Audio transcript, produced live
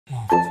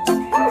I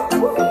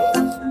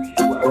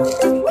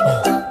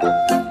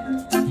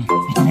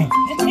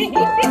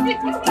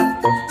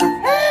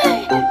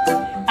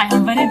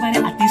am very, very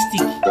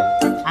artistic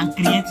and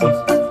creative.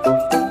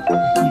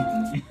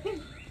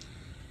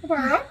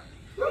 Opara,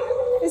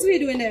 what's we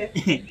doing there?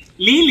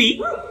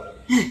 Lily,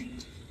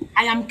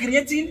 I am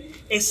creating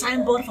a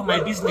signboard for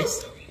my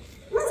business.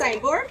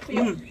 Signboard? For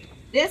your,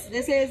 this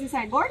is the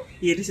signboard?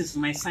 Yeah, this is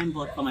my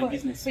signboard for my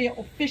business. For your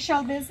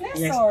official business?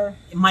 Yes. Or?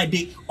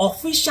 The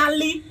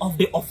officially of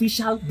the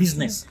official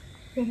business.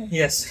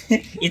 Yes.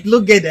 It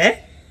look good, eh?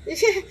 Yeah.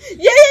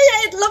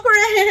 It look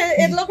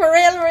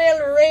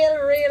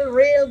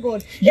real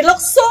good. It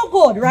looks so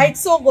good, right?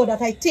 So good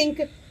that I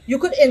think you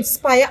could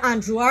inspire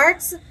Andrew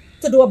Arts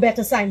to do a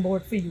better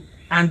signboard for you.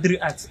 Andrew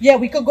Arts. Yeah,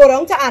 we could go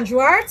down to Andrew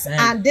Arts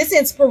and this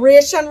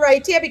inspiration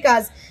right here,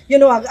 because you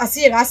know I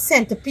see a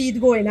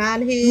centipede going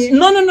on here.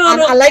 No.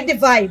 I like the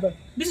vibe.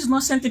 This is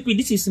not centipede.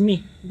 This is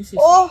me. This is.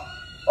 Oh,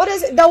 what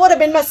is it? That would have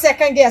been my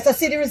second guess. I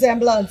see the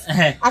resemblance.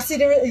 I see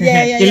the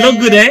yeah. It look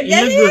good, eh?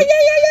 Yeah.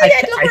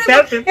 I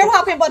felt it. You're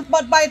happy, but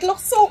it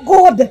looks so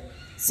good,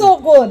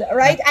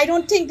 right? I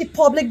don't think the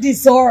public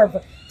deserve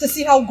to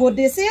see how good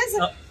this is.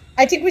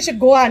 I think we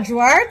should go Andrew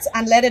Arts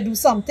and let it do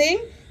something.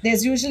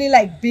 There's usually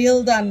like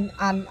build and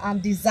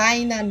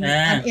design and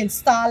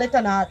install it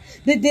and all.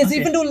 There's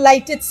even do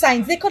lighted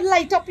signs. They could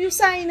light up your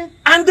sign.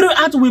 Andrew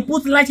Art will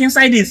put light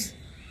inside this.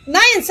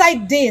 Not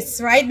inside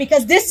this, right?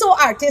 Because they're so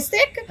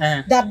artistic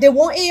that they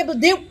won't able.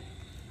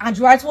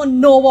 Andrew Arts won't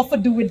know what to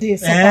do with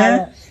this.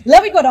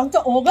 Let me go down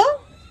to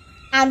Ogle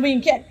and we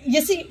can.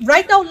 You see,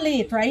 right now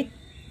late, right?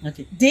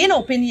 Okay. They ain't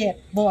open yet,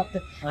 but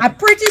I'm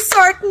pretty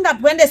certain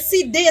that when they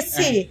see this,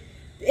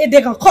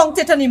 they're gonna count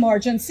it an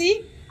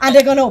emergency. And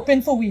they're gonna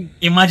open for we.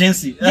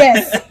 Emergency.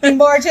 Yes,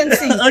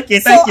 emergency. Okay,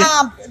 thank you.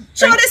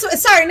 Throw this.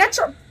 Sorry, not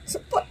throw. So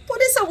put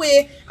this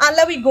away and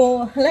let me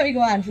go. Let me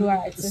go, Andrew.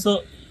 Right.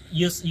 So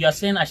you are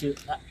saying I should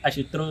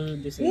throw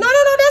this in? No.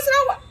 That's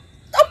not what.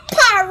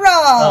 Opara.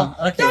 Oh,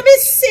 okay. Don't be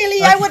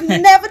silly. I would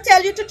never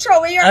tell you to throw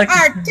away your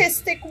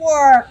artistic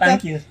work.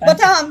 Thank you. But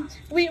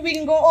we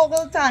can go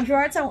over to Andrew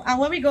Arts and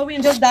when we go, we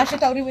can just dash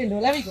it out the window.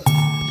 Let me go.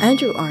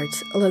 Andrew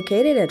Arts,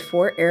 located at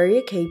 4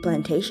 Area K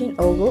Plantation,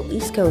 Ogle,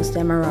 East Coast,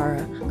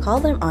 Demerara. Call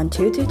them on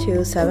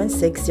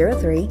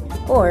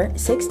 222-7603 or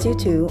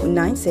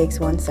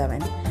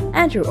 622-9617.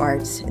 Andrew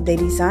Arts, they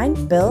design,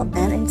 build,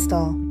 and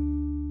install.